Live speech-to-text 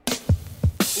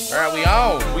All right, we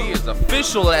on. We as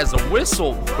official as a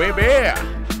whistle, baby. It's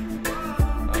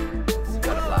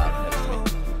kind of loud next to me.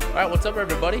 All right, what's up,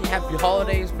 everybody? Happy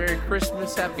holidays, Merry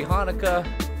Christmas, Happy Hanukkah,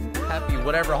 Happy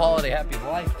whatever holiday, Happy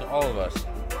life to all of us.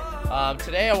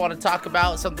 Today, I want to talk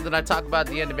about something that I talk about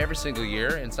at the end of every single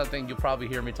year, and something you'll probably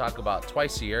hear me talk about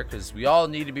twice a year, because we all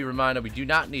need to be reminded we do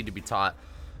not need to be taught.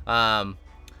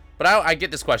 But I get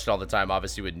this question all the time,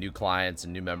 obviously, with new clients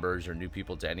and new members or new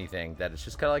people to anything, that it's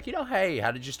just kind of like, hey,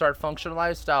 how did you start Functional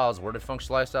Lifestyles? Where did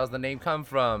Functional Lifestyles, the name, come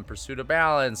from? Pursuit of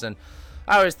balance. And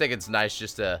I always think it's nice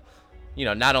just to,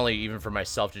 not only even for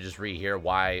myself to just rehear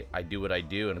why I do what I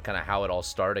do and kind of how it all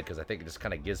started, because I think it just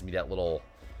kind of gives me that little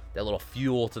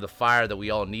fuel to the fire that we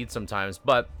all need sometimes,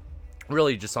 but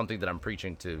really just something that I'm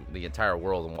preaching to the entire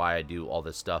world and why I do all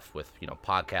this stuff with,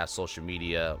 podcasts, social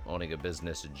media, owning a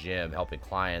business, a gym, helping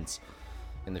clients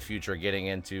in the future, getting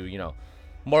into,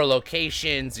 more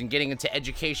locations and getting into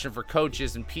education for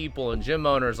coaches and people and gym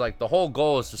owners. Like, the whole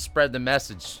goal is to spread the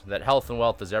message that health and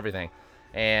wealth is everything.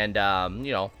 And,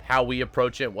 how we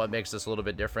approach it, what makes us a little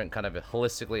bit different kind of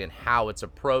holistically, and how it's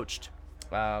approached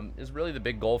is really the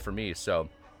big goal for me. So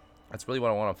that's really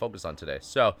what I want to focus on today.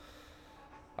 So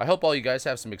I hope all you guys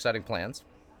have some exciting plans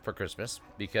for Christmas,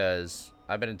 because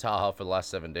I've been in Tahoe for the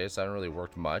last 7 days, so I haven't really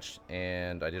worked much,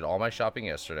 and I did all my shopping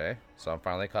yesterday, so I'm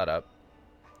finally caught up,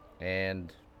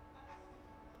 and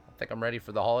I think I'm ready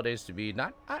for the holidays to be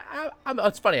not,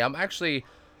 it's funny, I'm actually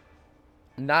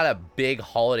not a big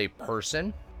holiday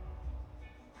person.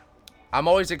 I'm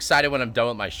always excited when I'm done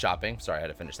with my shopping. Sorry, I had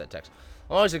to finish that text.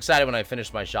 I'm always excited when I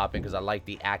finish my shopping, because I like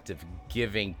the act of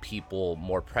giving people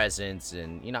more presents,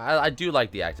 and I do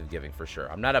like the act of giving for sure.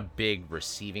 I'm not a big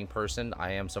receiving person.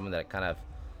 I am someone that I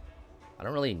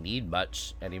don't really need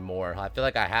much anymore. I feel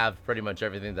like I have pretty much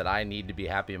everything that I need to be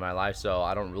happy in my life, so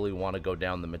I don't really want to go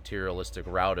down the materialistic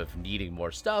route of needing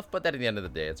more stuff, but then at the end of the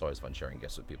day, it's always fun sharing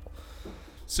gifts with people.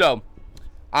 So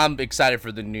I'm excited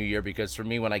for the new year, because for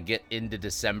me, when I get into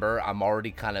December, I'm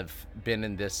already kind of been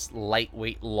in this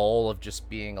lightweight lull of just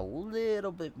being a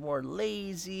little bit more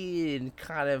lazy and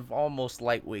kind of almost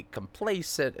lightweight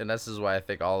complacent. And this is why I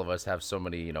think all of us have so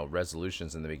many,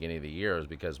 resolutions in the beginning of the year, is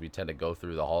because we tend to go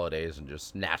through the holidays and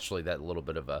just naturally that little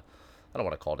bit of I don't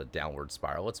want to call it a downward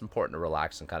spiral. It's important to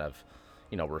relax and kind of,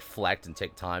 reflect and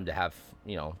take time to have,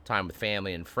 time with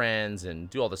family and friends and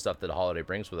do all the stuff that a holiday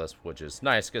brings with us, which is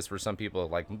nice, because for some people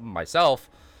like myself,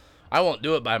 I won't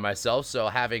do it by myself. So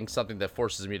having something that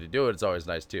forces me to do it is always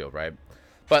nice too, right?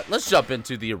 But let's jump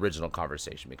into the original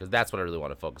conversation, because that's what I really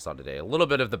want to focus on today. A little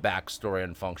bit of the backstory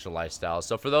on Functional Lifestyles.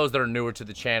 So for those that are newer to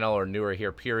the channel or newer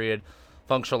here, period,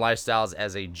 Functional Lifestyles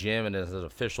as a gym and as an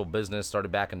official business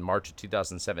started back in March of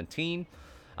 2017.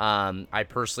 I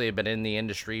personally have been in the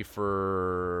industry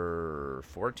for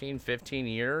 14, 15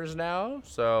 years now.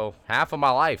 So half of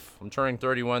my life, I'm turning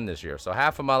 31 this year. So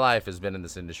half of my life has been in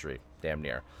this industry, damn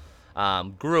near.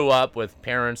 Grew up with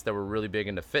parents that were really big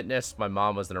into fitness. My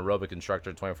mom was an aerobic instructor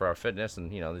at 24-Hour Fitness,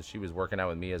 and she was working out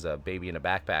with me as a baby in a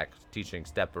backpack, teaching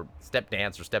step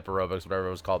dance or step aerobics, whatever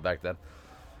it was called back then.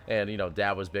 And,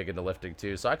 dad was big into lifting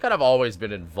too. So I kind of always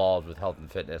been involved with health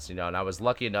and fitness, and I was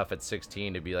lucky enough at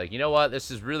 16 to be like, what,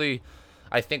 this is really,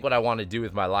 I think, what I want to do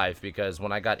with my life. Because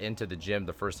when I got into the gym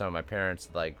the first time with my parents,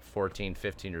 like 14,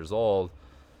 15 years old,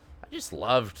 I just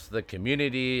loved the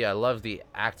community. I loved the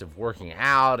act of working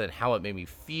out and how it made me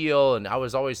feel. And I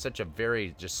was always such a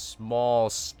very just small,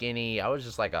 skinny. I was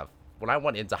just like when I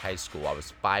went into high school, I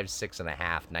was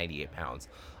 5'6.5", 98 pounds.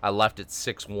 I left at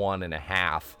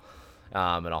 6'1.5".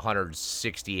 And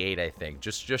 168, I think,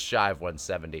 just shy of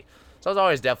 170. So I was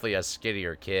always definitely a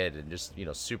skinnier kid, and just,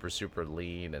 super, super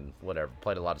lean and whatever.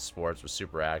 Played a lot of sports, was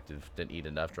super active, didn't eat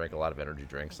enough, drank a lot of energy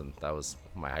drinks, and that was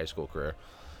my high school career.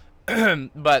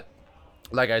 But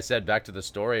like I said, back to the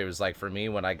story, it was like, for me,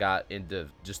 when I got into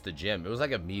just the gym, it was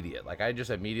like immediate. Like, I just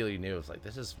immediately knew, it was like,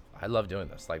 I love doing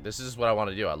this. Like, this is what I want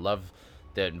to do. I love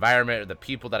the environment, or the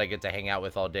people that I get to hang out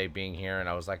with all day being here. And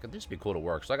I was like, this would be cool to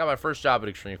work. So I got my first job at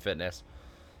Extreme Fitness,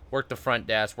 worked the front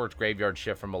desk, worked graveyard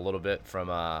shift from 11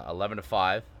 to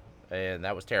 5. And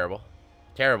that was terrible.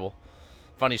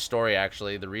 Funny story,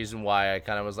 actually. The reason why I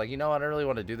kind of was like, I don't really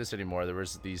want to do this anymore. There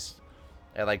was these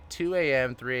at like 2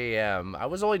 a.m., 3 a.m. I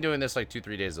was only doing this like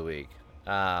 2-3 days a week.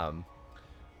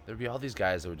 There'd be all these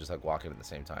guys that would just like walk in at the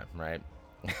same time, right?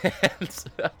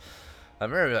 I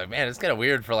remember like, man, it's kind of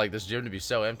weird for like this gym to be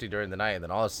so empty during the night, and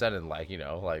then all of a sudden, like,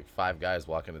 like 5 guys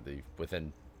walking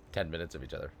within 10 minutes of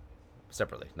each other,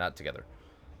 separately, not together.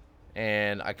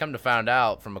 And I come to find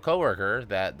out from a coworker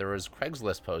that there was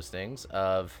Craigslist postings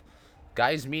of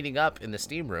guys meeting up in the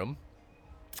steam room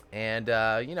and,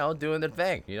 doing their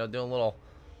thing, doing a little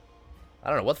I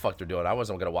don't know what the fuck they're doing. I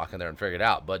wasn't gonna walk in there and figure it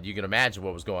out, but you can imagine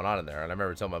what was going on in there. And I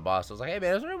remember telling my boss, I was like, "Hey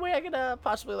man, is there any way I could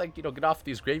possibly like get off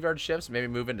these graveyard shifts, maybe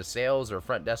move into sales or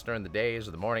front desk during the days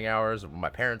or the morning hours, or when my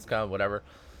parents come, whatever."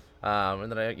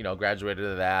 And then I graduated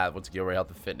to that, went to Gilroy Health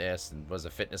and Fitness, and was a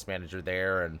fitness manager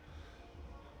there. And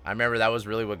I remember that was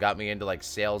really what got me into like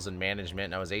sales and management.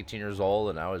 And I was 18 years old,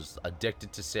 and I was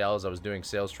addicted to sales. I was doing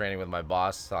sales training with my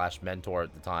boss slash mentor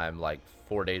at the time, like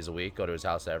 4 days a week. Go to his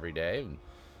house every day and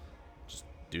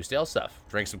do sales stuff,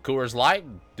 drink some Coors Light,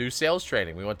 do sales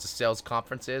training. We went to sales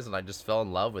conferences, and I just fell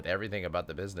in love with everything about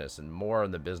the business and more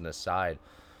on the business side.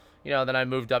 Then I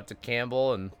moved up to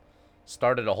Campbell and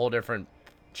started a whole different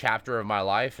chapter of my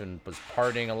life and was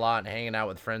partying a lot and hanging out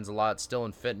with friends a lot, still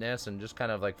in fitness, and just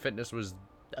kind of like fitness was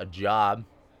a job.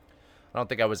 I don't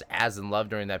think I was as in love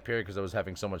during that period because I was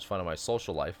having so much fun in my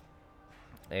social life.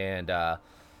 And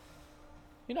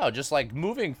just like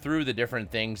moving through the different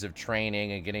things of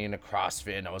training and getting into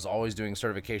CrossFit, and I was always doing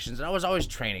certifications and I was always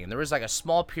training. And there was like a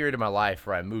small period of my life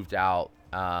where I moved out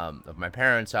of my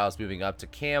parents' house, moving up to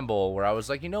Campbell, where I was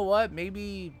like, you know what?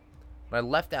 Maybe when I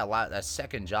left that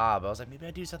second job, I was like, maybe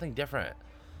I do something different.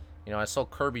 I sold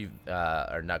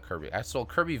I sold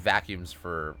Kirby vacuums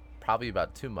for probably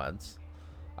about 2 months.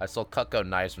 I sold Cutco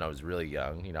knives when I was really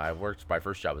young. My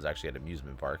first job was actually at an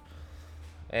amusement park.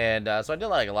 And so I did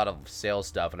like a lot of sales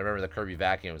stuff. And I remember the Kirby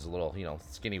vacuum was a little,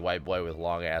 skinny white boy with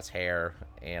long ass hair.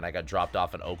 And I got dropped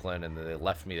off in Oakland, and they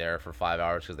left me there for 5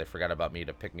 hours because they forgot about me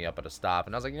to pick me up at a stop.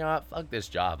 And I was like, you know what? Fuck this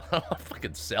job. I don't want to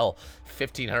fucking sell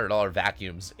 $1,500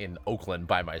 vacuums in Oakland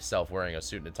by myself wearing a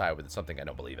suit and a tie with something I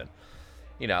don't believe in.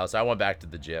 So I went back to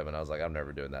the gym, and I was like, I'm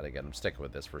never doing that again. I'm sticking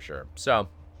with this for sure. So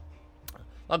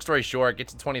long story short, get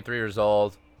to 23 years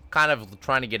old, kind of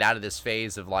trying to get out of this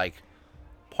phase of like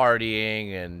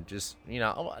partying and just,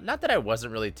 not that I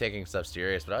wasn't really taking stuff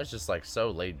serious, but I was just like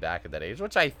so laid back at that age,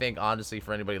 which I think honestly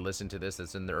for anybody listening to this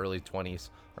that's in their early 20s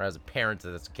or as a parent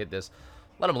that's a kid,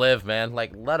 let them live, man.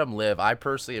 Like, let them live. I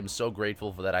personally am so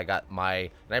grateful for that. I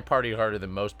partied harder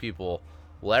than most people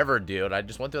will ever do, and I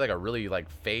just went through like a really like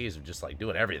phase of just like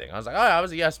doing everything. I was like, oh, I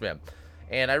was a yes man.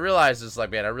 And I realized it's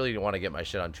like, man, I really want to get my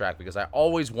shit on track because I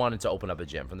always wanted to open up a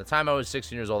gym. From the time I was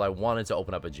 16 years old, I wanted to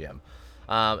open up a gym.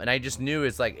 And I just knew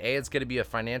it's like, A, it's going to be a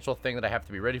financial thing that I have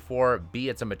to be ready for. B,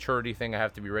 it's a maturity thing I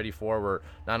have to be ready for, where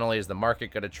not only is the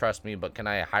market going to trust me, but can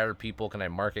I hire people? Can I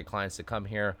market clients to come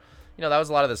here? That was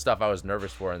a lot of the stuff I was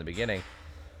nervous for in the beginning.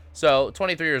 So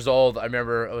 23 years old, I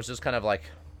remember I was just kind of like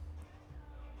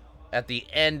at the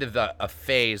end of a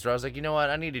phase where I was like, you know what?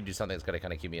 I need to do something that's going to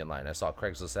kind of keep me in line. I saw a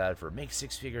Craigslist ad for make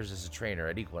 6 figures as a trainer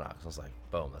at Equinox. I was like,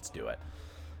 boom, let's do it.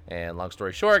 And long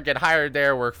story short, get hired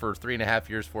there, work for 3.5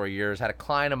 years, 4 years. Had a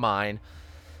client of mine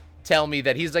tell me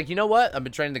that he's like, you know what? I've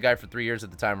been training the guy for 3 years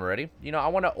at the time already. I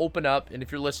want to open up. And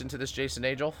if you're listening to this, Jason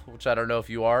Angel, which I don't know if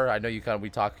you are, I know we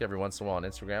talk every once in a while on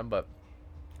Instagram, but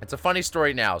it's a funny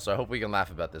story now. So I hope we can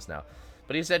laugh about this now.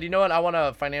 But he said, you know what? I want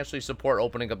to financially support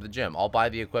opening up the gym. I'll buy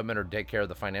the equipment or take care of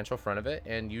the financial front of it,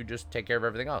 and you just take care of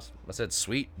everything else. I said,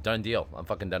 sweet, done deal. I'm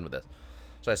fucking done with this.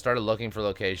 So I started looking for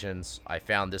locations. I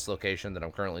found this location that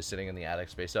I'm currently sitting in the attic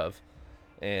space of,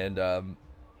 and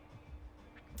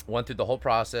went through the whole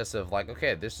process of like,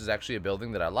 okay, this is actually a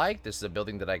building that I like. This is a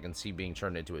building that I can see being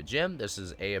turned into a gym. This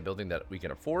is a building that we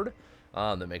can afford,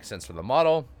 that makes sense for the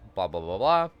model, blah, blah, blah,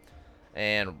 blah.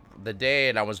 And the day,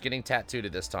 and I was getting tattooed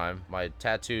at this time. My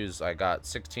tattoos, I got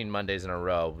 16 Mondays in a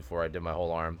row before I did my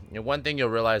whole arm. One thing you'll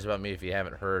realize about me if you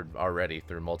haven't heard already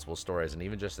through multiple stories, and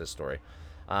even just this story,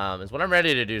 is when I'm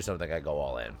ready to do something, I go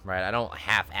all in, right? I don't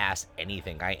half-ass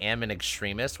anything. I am an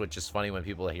extremist, which is funny when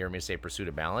people hear me say pursuit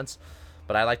of balance,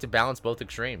 but I like to balance both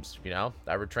extremes,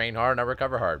 I train hard and I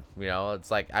recover hard,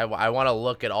 It's like I want to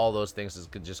look at all those things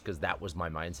just because that was my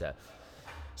mindset.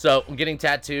 So I'm getting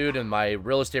tattooed, and my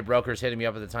real estate broker's hitting me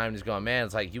up at the time. He's going, man,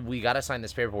 it's like, we got to sign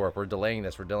this paperwork. We're delaying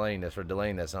this. And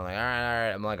I'm like, all right.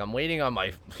 I'm like, I'm waiting on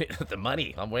my the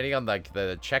money. I'm waiting on like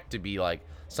the check to be like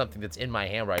something that's in my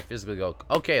hand where I physically go,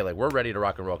 okay, like we're ready to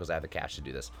rock and roll because I have the cash to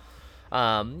do this.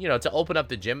 To open up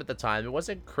the gym at the time, it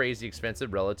wasn't crazy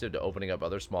expensive relative to opening up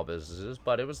other small businesses,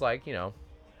 but it was like,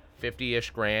 50-ish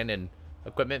grand in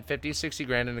equipment, 50, 60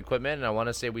 grand in equipment. And I want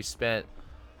to say we spent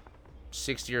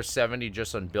 60 or 70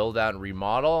 just on build out and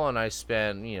remodel, and I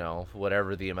spent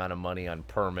whatever the amount of money on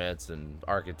permits and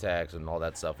architects and all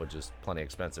that stuff, which is plenty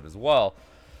expensive as well,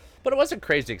 but it wasn't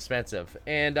crazy expensive.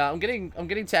 And I'm getting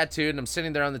tattooed, and I'm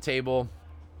sitting there on the table,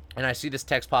 and I see this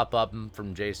text pop up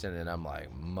from Jason, and I'm like,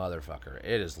 motherfucker,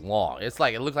 it is long. It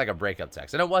looked like a breakup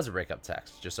text, and it was a breakup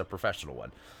text, just a professional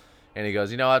one. And he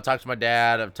goes, I've talked to my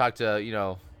dad, I've talked to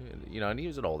and he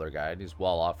was an older guy, and he's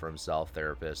well off for himself,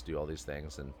 therapist, do all these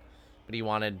things, and and he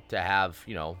wanted to have,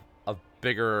 a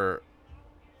bigger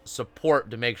support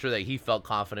to make sure that he felt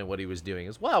confident what he was doing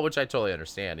as well, which I totally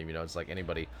understand. It's like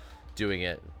anybody doing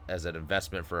it as an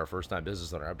investment for a first-time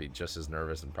business owner, I'd be just as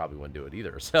nervous and probably wouldn't do it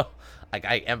either. So, like,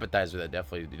 I empathize with it,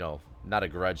 definitely, not a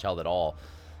grudge held at all.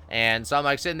 And so I'm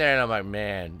like sitting there and I'm like,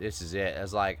 man, this is it. I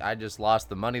was like, I just lost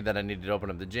the money that I needed to open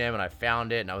up the gym, and I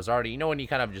found it, and I was already, when you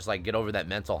kind of just like get over that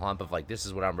mental hump of like, this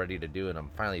is what I'm ready to do, and I'm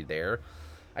finally there.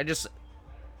 I just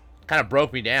kind of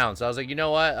broke me down. So I was like, you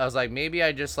know what? I was like, maybe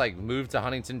I just like move to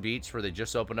Huntington Beach, where they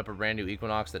just opened up a brand new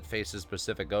Equinox that faces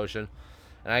Pacific Ocean.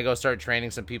 And I go start training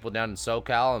some people down in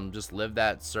SoCal and just live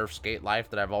that surf skate life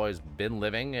that I've always been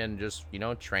living, and just,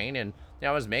 train. And I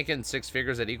was making 6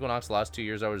 figures at Equinox the last 2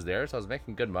 years I was there. So I was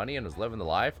making good money and was living the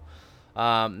life.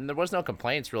 And there was no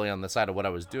complaints really on the side of what I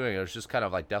was doing. It was just kind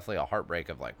of like definitely a heartbreak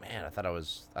of like, man, I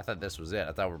thought this was it.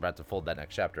 I thought we were about to fold that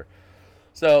next chapter.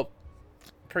 So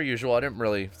per usual, I didn't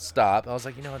really stop. I was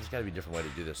like, there's got to be a different way to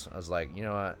do this. I was like, you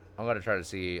know what? I'm going to try to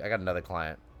see. I got another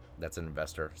client that's an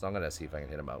investor, so I'm going to see if I can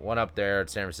hit him up. One up there at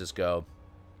San Francisco,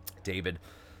 David,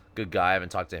 good guy. I haven't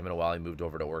talked to him in a while. He moved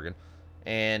over to Oregon.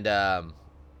 And, I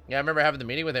remember having the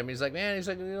meeting with him. He's like, man, it's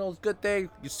a good thing.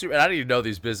 And I didn't even know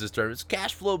these business terms. It's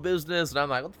cash flow business. And I'm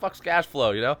like, what the fuck's cash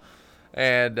flow,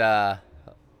 And I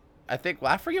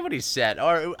forget what he said.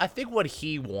 Or I think what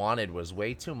he wanted was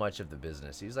way too much of the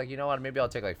business. He's like, you know what, maybe I'll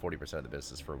take like 40% of the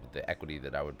business for the equity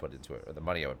that I would put into it, or the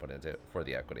money I would put into it for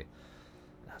the equity.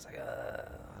 I was like,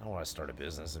 I don't want to start a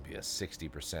business and be a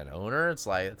 60% owner. It's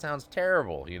like, it sounds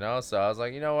terrible, So I was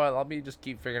like, you know what? Let me just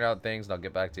keep figuring out things and I'll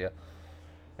get back to you.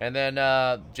 And then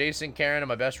Jason, Karen, and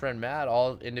my best friend Matt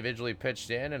all individually pitched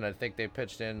in, and I think they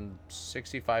pitched in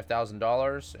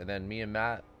 $65,000. And then me and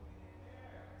Matt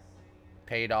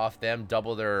paid off them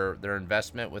double their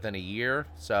investment within a year.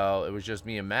 So it was just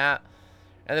me and Matt.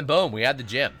 And then boom, we had the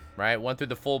gym, right? Went through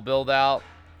the full build out.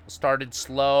 Started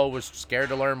slow, was scared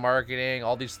to learn marketing,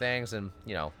 all these things, and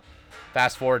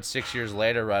fast forward 6 years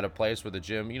later, we're at a place where the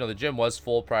gym, the gym was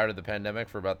full prior to the pandemic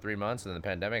for about 3 months, and then the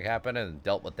pandemic happened and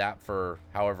dealt with that for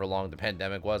however long the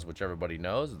pandemic was, which everybody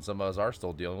knows, and some of us are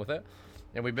still dealing with it.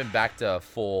 And we've been back to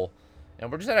full,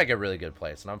 and we're just at like a really good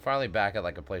place. And I'm finally back at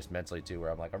like a place mentally too,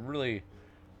 where I'm like,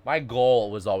 my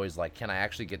goal was always like, can I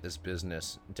actually get this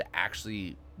business to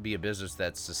actually be a business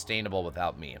that's sustainable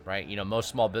without me, right? Most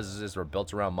small businesses are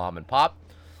built around mom and pop.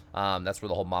 That's where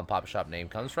the whole mom pop shop name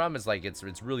comes from. It's like it's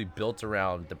really built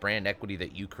around the brand equity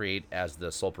that you create as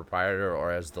the sole proprietor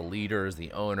or as the leader, as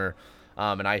the owner.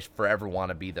 And I forever want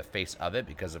to be the face of it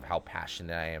because of how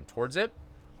passionate I am towards it.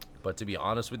 But to be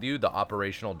honest with you, the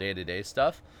operational day-to-day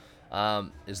stuff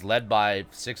is led by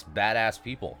 6 badass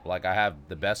people. Like, I have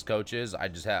the best coaches. I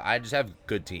just have a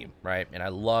good team, right? And I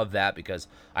love that because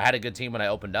I had a good team when I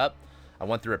opened up. I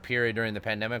went through a period during the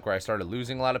pandemic where I started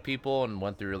losing a lot of people and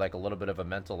went through like a little bit of a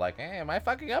mental like, hey, am I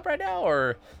fucking up right now?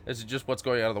 Or is it just what's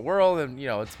going on in the world? And,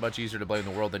 it's much easier to blame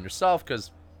the world than yourself because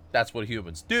that's what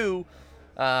humans do.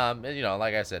 And,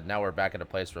 like I said, now we're back at a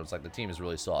place where it's like the team is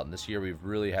really solid. And this year we've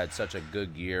really had such a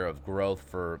good year of growth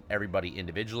for everybody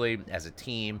individually as a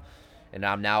team. And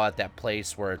I'm now at that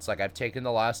place where it's like I've taken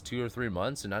the last 2 or 3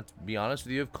 months, and not to be honest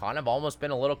with you, I've kind of almost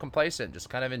been a little complacent, just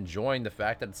kind of enjoying the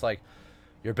fact that it's like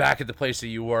you're back at the place that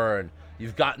you were, and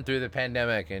you've gotten through the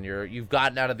pandemic, and you've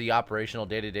gotten out of the operational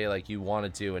day-to-day like you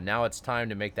wanted to, and now it's time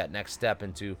to make that next step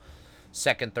into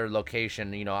second, third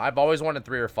location. I've always wanted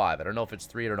 3 or 5. I don't know if it's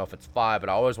 3, I don't know if it's 5, but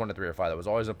I always wanted 3 or 5. That was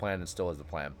always a plan and still is the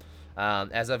plan.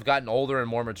 As I've gotten older and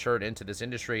more matured into this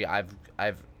industry, I've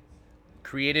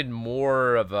created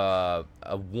more of a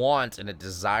want and a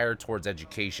desire towards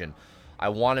education. I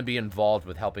want to be involved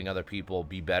with helping other people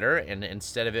be better, and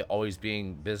instead of it always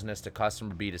being business to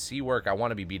customer B2C work, I want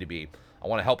to be B2B. I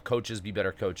want to help coaches be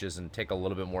better coaches and take a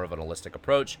little bit more of an holistic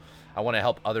approach. I want to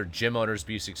help other gym owners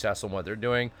be successful in what they're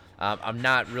doing. I'm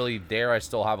not really there. I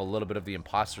still have a little bit of the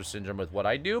imposter syndrome with what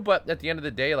I do, but at the end of the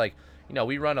day, like,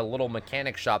 we run a little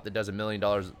mechanic shop that does $1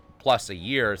 million plus a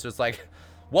year, so it's like,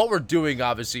 what we're doing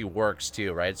obviously works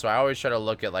too, right? So I always try to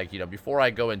look at like, before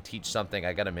I go and teach something,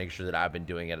 I got to make sure that I've been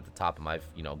doing it at the top of my,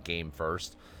 game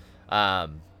first. That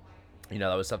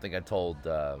was something I told,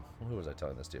 who was I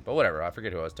telling this to? But whatever, I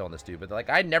forget who I was telling this to. But like,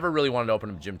 I never really wanted to open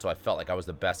a gym until I felt like I was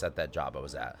the best at that job I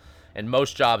was at. And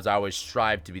most jobs, I always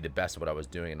strived to be the best at what I was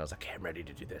doing. And I was like, hey, I'm ready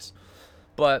to do this.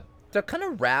 But to kind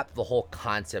of wrap the whole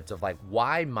concept of like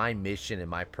why my mission and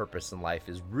my purpose in life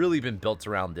has really been built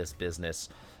around this business,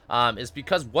 is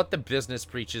because what the business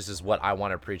preaches is what I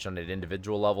want to preach on an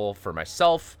individual level for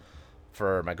myself,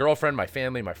 for my girlfriend, my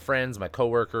family, my friends, my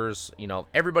coworkers,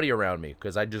 everybody around me,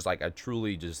 because I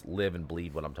truly just live and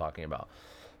bleed what I'm talking about.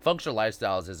 Functional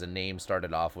lifestyles as a name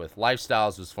started off with.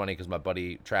 Lifestyles was funny because my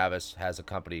buddy Travis has a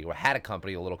company, or had a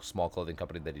company, a little small clothing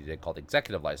company that he did called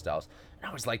Executive Lifestyles. And I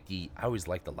always liked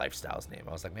the lifestyles name.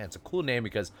 I was like, man, it's a cool name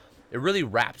because it really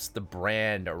wraps the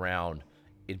brand around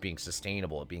it being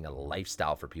sustainable, it being a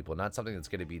lifestyle for people, not something that's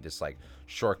going to be this like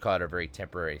shortcut or very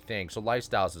temporary thing. So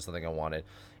lifestyles is something I wanted.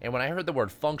 And when I heard the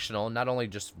word functional, not only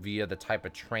just via the type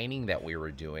of training that we were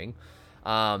doing,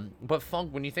 but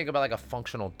when you think about like a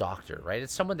functional doctor, right?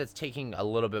 It's someone that's taking a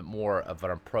little bit more of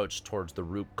an approach towards the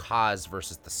root cause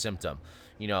versus the symptom.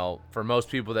 You know, for most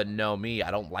people that know me,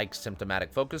 I don't like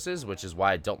symptomatic focuses, which is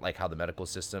why I don't like how the medical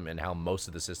system and how most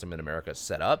of the system in America is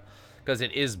set up, because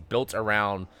it is built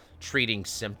around treating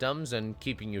symptoms and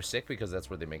keeping you sick because that's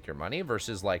where they make your money,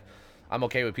 versus like, I'm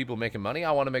okay with people making money.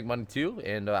 I want to make money too.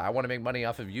 And I want to make money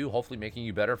off of you, hopefully making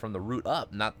you better from the root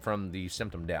up, not from the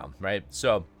symptom down, right?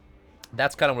 So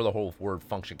that's kind of where the whole word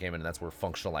function came in, and that's where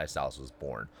functional lifestyles was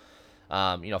born.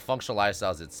 Functional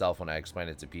lifestyles itself, when I explain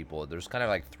it to people, there's kind of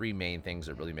like three main things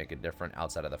that really make it different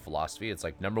outside of the philosophy. It's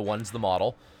like, number one's the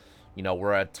model. You know,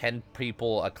 we're at 10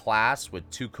 people a class with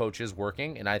 2 coaches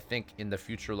working, and I think in the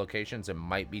future locations it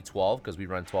might be 12 because we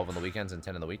run 12 on the weekends and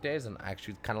 10 on the weekdays, and I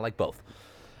actually kind of like both.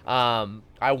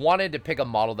 I wanted to pick a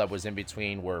model that was in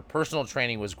between, where personal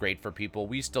training was great for people.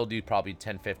 We still do probably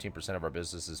 10-15% of our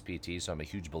business is PT, so I'm a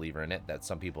huge believer in it, that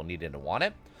some people need it and want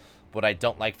it. What I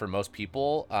don't like for most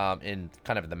people, in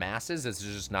kind of the masses, is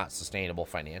it's just not sustainable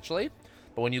financially.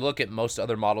 But when you look at most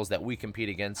other models that we compete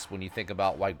against, when you think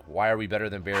about like, why are we better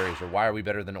than Barry's, or why are we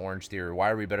better than Orange Theory, or why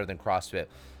are we better than CrossFit,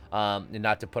 and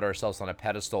not to put ourselves on a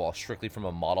pedestal strictly from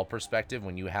a model perspective,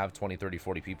 when you have 20, 30,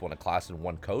 40 people in a class and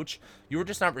one coach, you are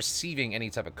just not receiving any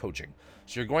type of coaching.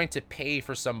 So you're going to pay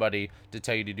for somebody to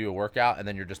tell you to do a workout, and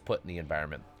then you're just put in the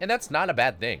environment. And that's not a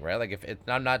bad thing, right? Like,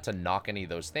 I'm not to knock any of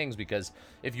those things, because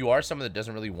if you are someone that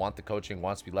doesn't really want the coaching,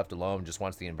 wants to be left alone, just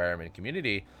wants the environment and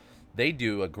community, they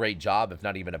do a great job, if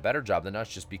not even a better job than us,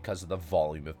 just because of the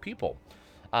volume of people.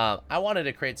 I wanted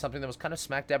to create something that was kind of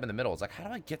smack dab in the middle. It's like, how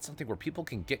do I get something where people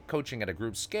can get coaching at a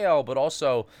group scale, but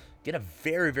also get a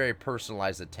very, very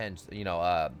personalized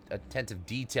attentive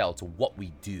detail to what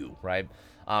we do, right?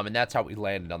 And that's how we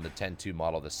landed on the 10-2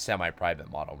 model, the semi-private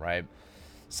model, right?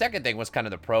 Second thing was kind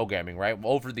of the programming, right?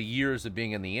 Over the years of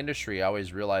being in the industry, I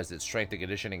always realized that strength and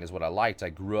conditioning is what I liked. I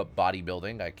grew up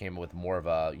bodybuilding. I came with more of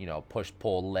a,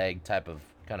 push-pull leg type of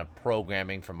kind of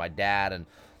programming from my dad, and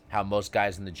how most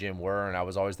guys in the gym were. And I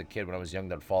was always the kid when I was young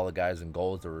that would follow the guys in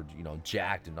goals that were,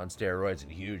 jacked and on steroids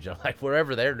and huge. And I'm like,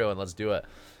 whatever they're doing, let's do it.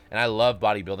 And I love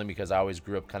bodybuilding because I always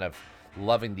grew up kind of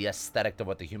loving the aesthetic of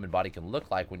what the human body can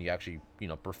look like when you actually,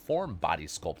 perform body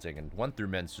sculpting, and went through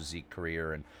men's physique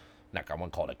career, and I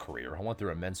wouldn't call it a career. I went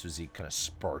through a men's physique kind of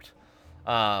spurt.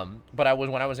 But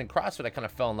when I was in CrossFit, I kind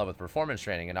of fell in love with performance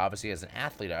training. And obviously as an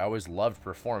athlete, I always loved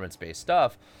performance-based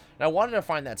stuff. And I wanted to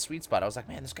find that sweet spot. I was like,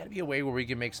 man, there's got to be a way where we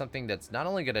can make something that's not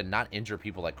only going to not injure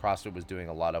people like CrossFit was doing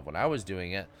a lot of when I was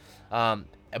doing it,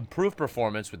 improve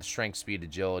performance with strength, speed,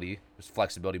 agility,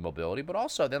 flexibility, mobility, but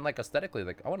also then like aesthetically,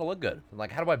 like I want to look good.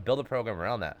 Like, how do I build a program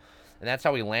around that? And that's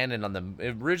how we landed on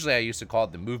originally I used to call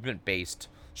it the movement-based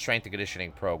strength and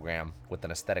conditioning program with an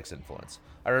aesthetics influence.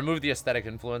 I removed the aesthetic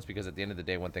influence because at the end of the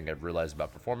day, one thing I've realized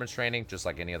about performance training, just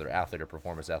like any other athlete or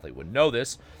performance athlete would know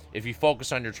this, if you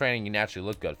focus on your training, you naturally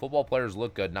look good. Football players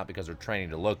look good not because they're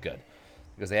training to look good,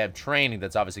 because they have training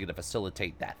that's obviously going to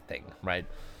facilitate that thing, right?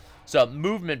 So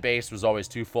movement-based was always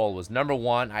twofold. Was number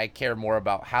one, I care more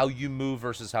about how you move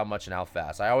versus how much and how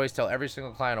fast. I always tell every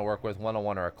single client I work with,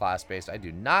 one-on-one or a class-based, I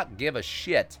do not give a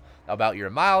shit about your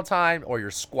mile time or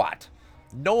your squat.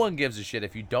 No one gives a shit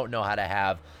if you don't know how to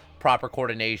have proper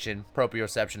coordination,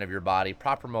 proprioception of your body,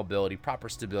 proper mobility, proper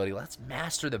stability. Let's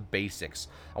master the basics.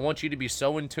 I want you to be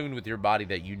so in tune with your body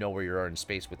that you know where you are in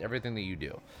space with everything that you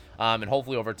do. And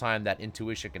hopefully over time that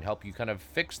intuition can help you kind of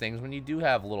fix things when you do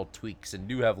have little tweaks and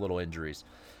do have little injuries.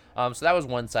 So that was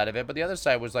one side of it. But the other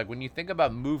side was like, when you think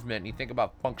about movement and you think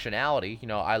about functionality,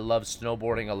 I love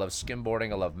snowboarding, I love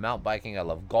skimboarding, I love mountain biking, I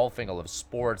love golfing, I love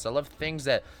sports, I love things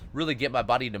that really get my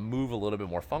body to move a little bit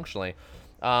more functionally.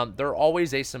 They're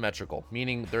always asymmetrical,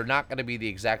 meaning they're not going to be the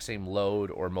exact same load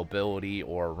or mobility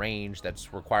or range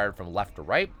that's required from left to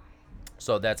right.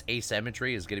 So that's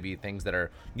asymmetry is going to be things that are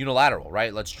unilateral,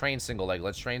 right? Let's train single leg,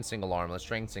 let's train single arm, let's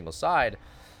train single side.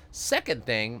 Second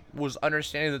thing was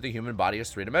understanding that the human body is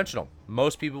three-dimensional.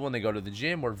 Most people, when they go to the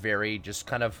gym, were very just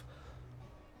kind of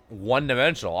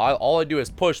one-dimensional. All I do is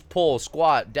push, pull,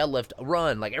 squat, deadlift,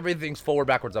 run. Like, everything's forward,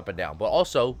 backwards, up, and down. But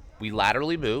also, we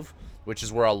laterally move, which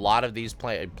is where a lot of these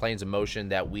planes of motion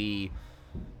that we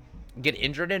get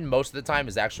injured in most of the time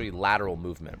is actually lateral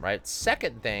movement, right?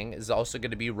 Second thing is also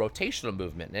going to be rotational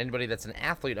movement. And anybody that's an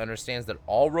athlete understands that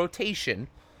all rotation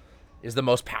is the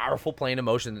most powerful plane of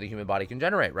motion that the human body can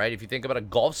generate, right? If you think about a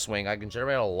golf swing, I can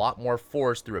generate a lot more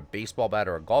force through a baseball bat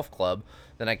or a golf club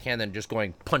than I can than just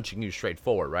punching you straight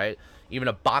forward, right? Even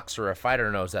a boxer or a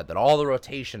fighter knows that all the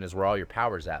rotation is where all your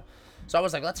power's at. So I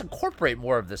was like, let's incorporate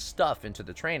more of this stuff into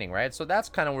the training, right? So that's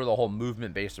kind of where the whole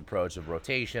movement-based approach of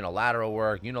rotation, a lateral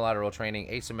work, unilateral training,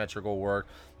 asymmetrical work,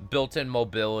 built-in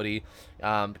mobility,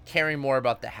 caring more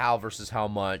about the how versus how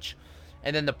much.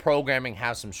 And then the programming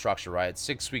has some structure, right?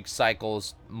 6-week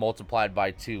cycles multiplied by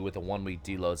 2 with a 1-week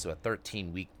deload, so a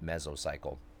 13-week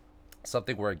mesocycle.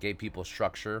 Something where it gave people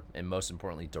structure and most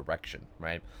importantly, direction,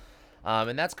 right?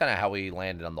 And that's kind of how we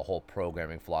landed on the whole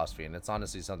programming philosophy. And it's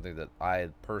honestly something that I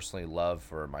personally love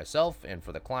for myself and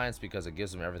for the clients because it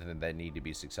gives them everything that they need to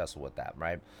be successful with that,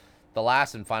 right? The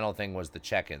last and final thing was the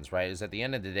check-ins, right? Is at the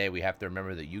end of the day, we have to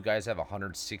remember that you guys have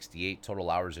 168 total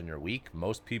hours in your week.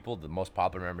 Most people, the most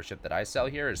popular membership that I sell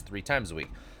here is 3 times a week,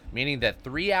 meaning that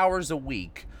 3 hours a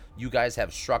week, you guys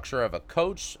have structure of a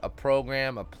coach, a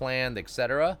program, a plan,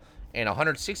 etc. And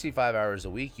 165 hours a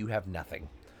week, you have nothing.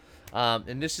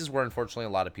 And this is where, unfortunately, a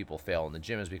lot of people fail in the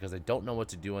gym is because they don't know what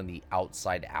to do in the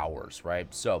outside hours,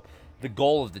 right? So the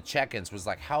goal of the check-ins was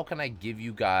like, how can I give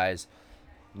you guys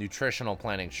nutritional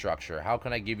planning structure? How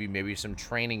can I give you maybe some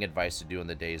training advice to do on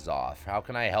the days off? How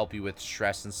can I help you with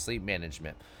stress and sleep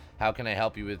management? How can I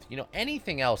help you with,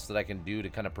 anything else that I can do to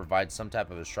kind of provide some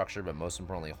type of a structure, but most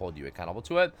importantly, hold you accountable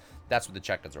to it? That's what the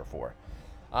check-ins are for.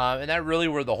 And that really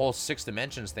where the whole 6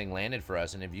 dimensions thing landed for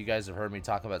us. And if you guys have heard me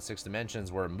talk about 6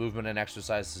 dimensions, where movement and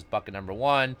exercise is bucket number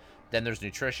 1, then there's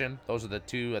nutrition. Those are the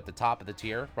 2 at the top of the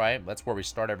tier, right? That's where we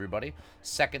start everybody.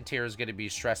 Second tier is going to be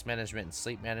stress management and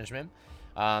sleep management.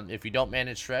 If you don't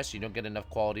manage stress, you don't get enough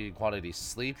quality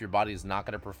sleep, your body is not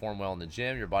going to perform well in the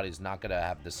gym. Your body is not going to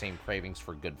have the same cravings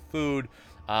for good food.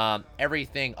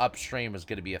 Everything upstream is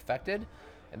going to be affected.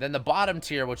 And then the bottom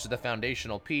tier, which is the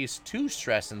foundational piece to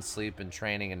stress and sleep and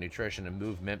training and nutrition and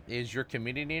movement, is your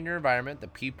community and your environment, the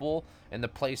people and the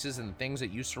places and things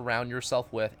that you surround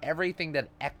yourself with, everything that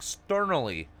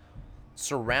externally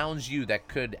surrounds you that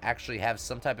could actually have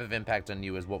some type of impact on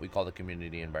you is what we call the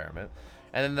community environment.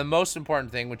 And then the most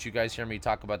important thing, which you guys hear me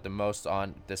talk about the most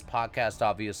on this podcast,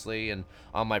 obviously, and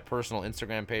on my personal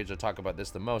Instagram page, I talk about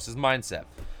this the most, is mindset.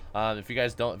 If you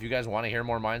guys want to hear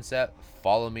more mindset,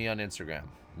 follow me on Instagram,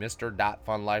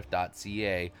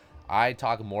 mr.funlife.ca. I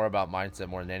talk more about mindset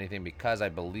more than anything because I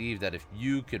believe that if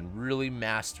you can really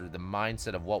master the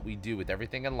mindset of what we do with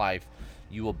everything in life,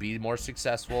 you will be more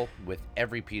successful with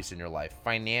every piece in your life,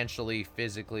 financially,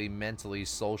 physically, mentally,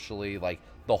 socially, like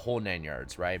the whole 9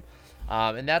 yards, right?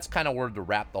 And that's kind of where to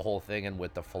wrap the whole thing in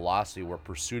with the philosophy where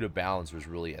pursuit of balance was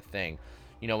really a thing.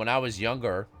 When I was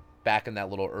younger, back in that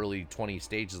little early 20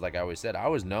 stages, like I always said, I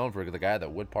was known for the guy that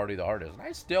would party the hardest. And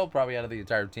I still probably out of the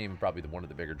entire team, probably one of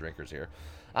the bigger drinkers here.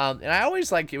 And I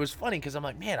always it was funny because I'm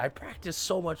like, man, I practice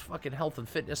so much fucking health and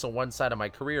fitness on one side of my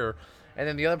career. And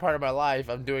then the other part of my life,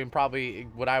 I'm doing probably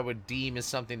what I would deem as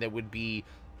something that would be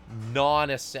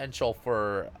non-essential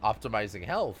for optimizing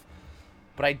health.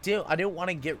 But I didn't want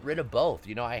to get rid of both.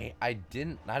 I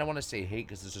don't want to say hate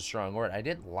because it's a strong word. I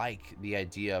didn't like the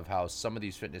idea of how some of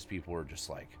these fitness people were just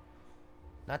like,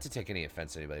 not to take any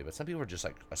offense to anybody, but some people are just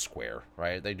like a square,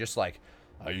 right? They just like,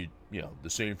 I eat, the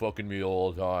same fucking meal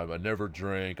all the time. I never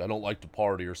drink. I don't like to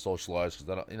party or socialize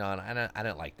because I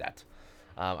didn't like that.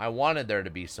 I wanted there to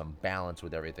be some balance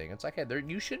with everything. It's like, hey,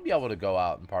 you should be able to go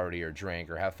out and party or drink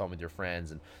or have fun with your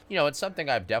friends. And, it's something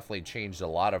I've definitely changed a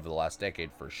lot over the last decade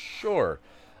for sure.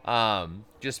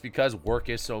 Just because work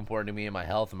is so important to me and my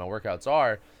health and my workouts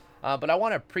are. But I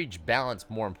want to preach balance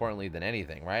more importantly than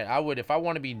anything, right? If I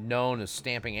want to be known as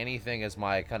stamping anything as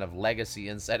my kind of legacy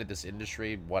inside of this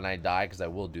industry when I die, because I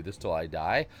will do this till I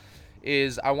die,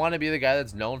 is I want to be the guy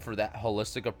that's known for that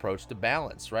holistic approach to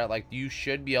balance, right? Like, you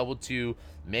should be able to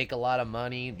make a lot of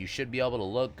money. You should be able to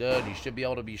look good. You should be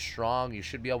able to be strong. You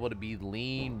should be able to be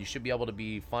lean. You should be able to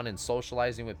be fun and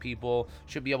socializing with people.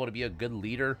 You should be able to be a good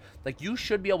leader. Like, you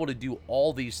should be able to do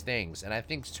all these things. And I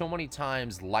think so many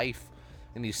times life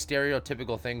and these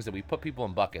stereotypical things that we put people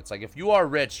in buckets. Like, if you are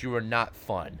rich, you are not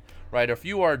fun, right? Or if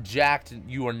you are jacked,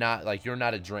 you are not, like, you're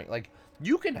not a drink. Like,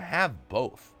 you can have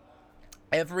both.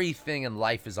 Everything in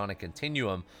life is on a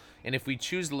continuum. And if we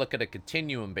choose to look at a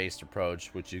continuum-based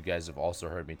approach, which you guys have also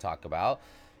heard me talk about,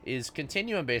 is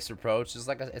continuum-based approach is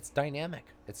like it's dynamic.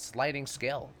 It's sliding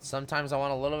scale. Sometimes I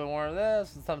want a little bit more of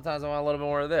this, and sometimes I want a little bit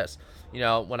more of this. You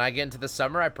know, when I get into the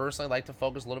summer, I personally like to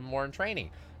focus a little bit more on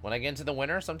training. When I get into the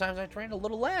winter, sometimes I train a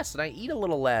little less and I eat a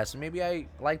little less. And maybe I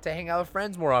like to hang out with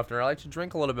friends more often, or I like to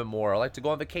drink a little bit more, or I like to go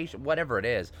on vacation, whatever it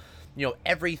is. You know,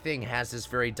 everything has this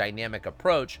very dynamic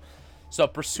approach. So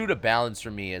pursuit of balance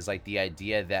for me is like the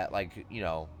idea that, like, you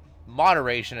know,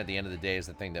 moderation at the end of the day is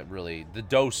the thing that really, the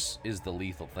dose is the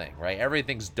lethal thing, right?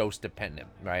 Everything's dose dependent,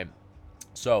 right?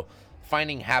 So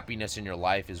finding happiness in your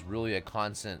life is really a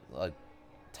constant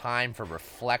time for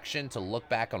reflection, to look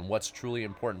back on what's truly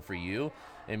important for you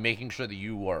and making sure that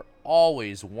you are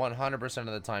always 100% of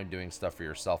the time doing stuff for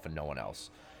yourself and no one else.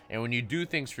 And when you do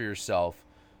things for yourself,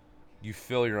 you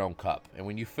fill your own cup. And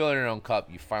when you fill your own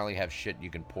cup, you finally have shit you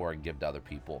can pour and give to other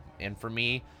people. And for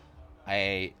me,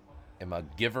 I am a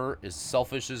giver. As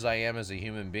selfish as I am as a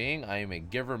human being, I am a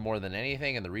giver more than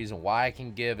anything. And the reason why I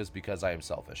can give is because I am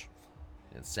selfish.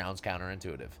 It sounds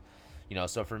counterintuitive. You know,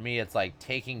 so for me, it's like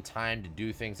taking time to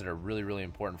do things that are really, really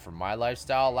important for my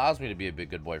lifestyle allows me to be a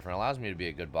good boyfriend, allows me to be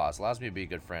a good boss, allows me to be a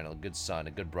good friend, a good son,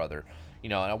 a good brother. You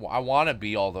know, and I want to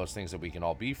be all those things that we can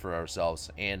all be for ourselves.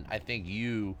 And I think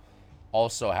you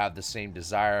also have the same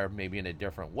desire, maybe in a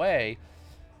different way.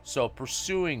 So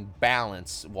pursuing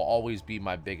balance will always be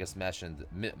my biggest mission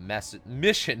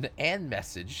and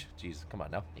message. Jeez, come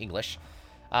on now, English.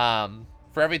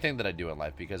 For everything that I do in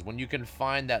life, because when you can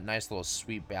find that nice little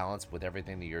sweet balance with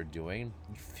everything that you're doing,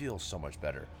 you feel so much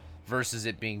better versus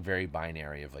it being very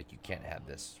binary of like, you can't have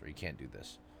this or you can't do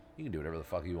this. You can do whatever the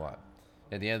fuck you want.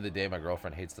 At the end of the day, my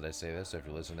girlfriend hates that I say this, so if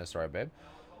you're listening to this, sorry, babe.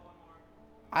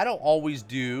 I don't always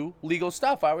do legal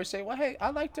stuff. I always say, well, hey,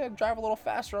 I like to drive a little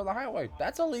faster on the highway.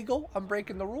 That's illegal. I'm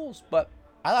breaking the rules, but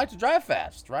I like to drive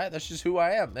fast, right? That's just who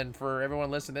I am. And for everyone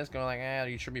listening to this going like,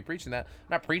 you shouldn't be preaching that. I'm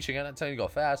not preaching it. I'm not telling you to go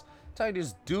fast. I'm telling you to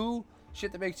just do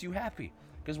shit that makes you happy.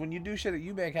 Because when you do shit that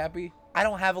you make happy, I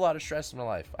don't have a lot of stress in my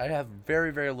life. I have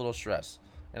very, very little stress.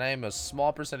 And I am a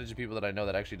small percentage of people that I know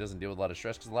that actually doesn't deal with a lot of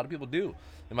stress, because a lot of people do.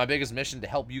 And my biggest mission to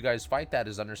help you guys fight that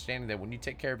is understanding that when you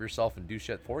take care of yourself and do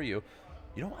shit for you,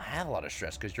 you don't have a lot of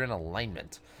stress because you're in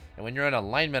alignment. And when you're in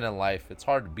alignment in life, it's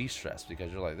hard to be stressed because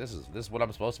you're like, this is what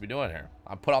I'm supposed to be doing here.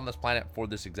 I'm put on this planet for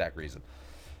this exact reason.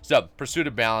 So pursuit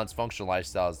of balance, functional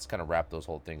lifestyles, let's kind of wrap those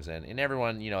whole things in. And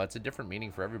everyone, you know, it's a different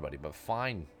meaning for everybody, but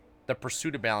find the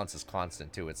pursuit of balance is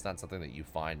constant too. It's not something that you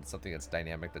find. It's something that's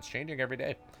dynamic, that's changing every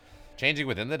day, changing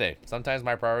within the day. Sometimes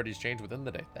my priorities change within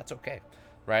the day. That's okay,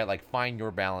 right? Like find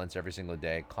your balance every single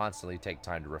day, constantly take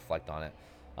time to reflect on it,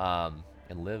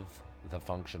 and live the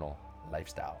functional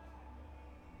lifestyle.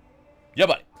 Yeah,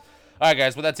 buddy. All right,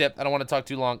 guys. Well, that's it. I don't want to talk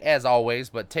too long, as always,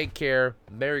 but take care.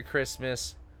 Merry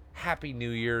Christmas. Happy New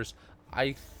Year's.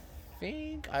 I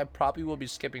think I probably will be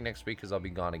skipping next week because I'll be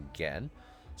gone again.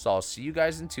 So I'll see you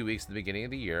guys in 2 weeks at the beginning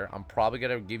of the year. I'm probably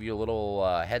going to give you a little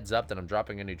heads up that I'm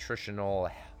dropping a nutritional,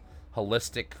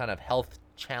 holistic kind of health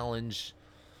challenge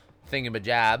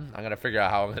thingamajab. I'm going to figure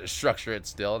out how I'm going to structure it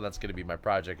still. That's going to be my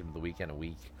project into the weekend a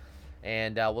week.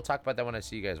 And we'll talk about that when I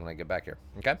see you guys when I get back here.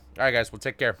 Okay? All right, guys. Well,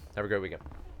 take care. Have a great weekend.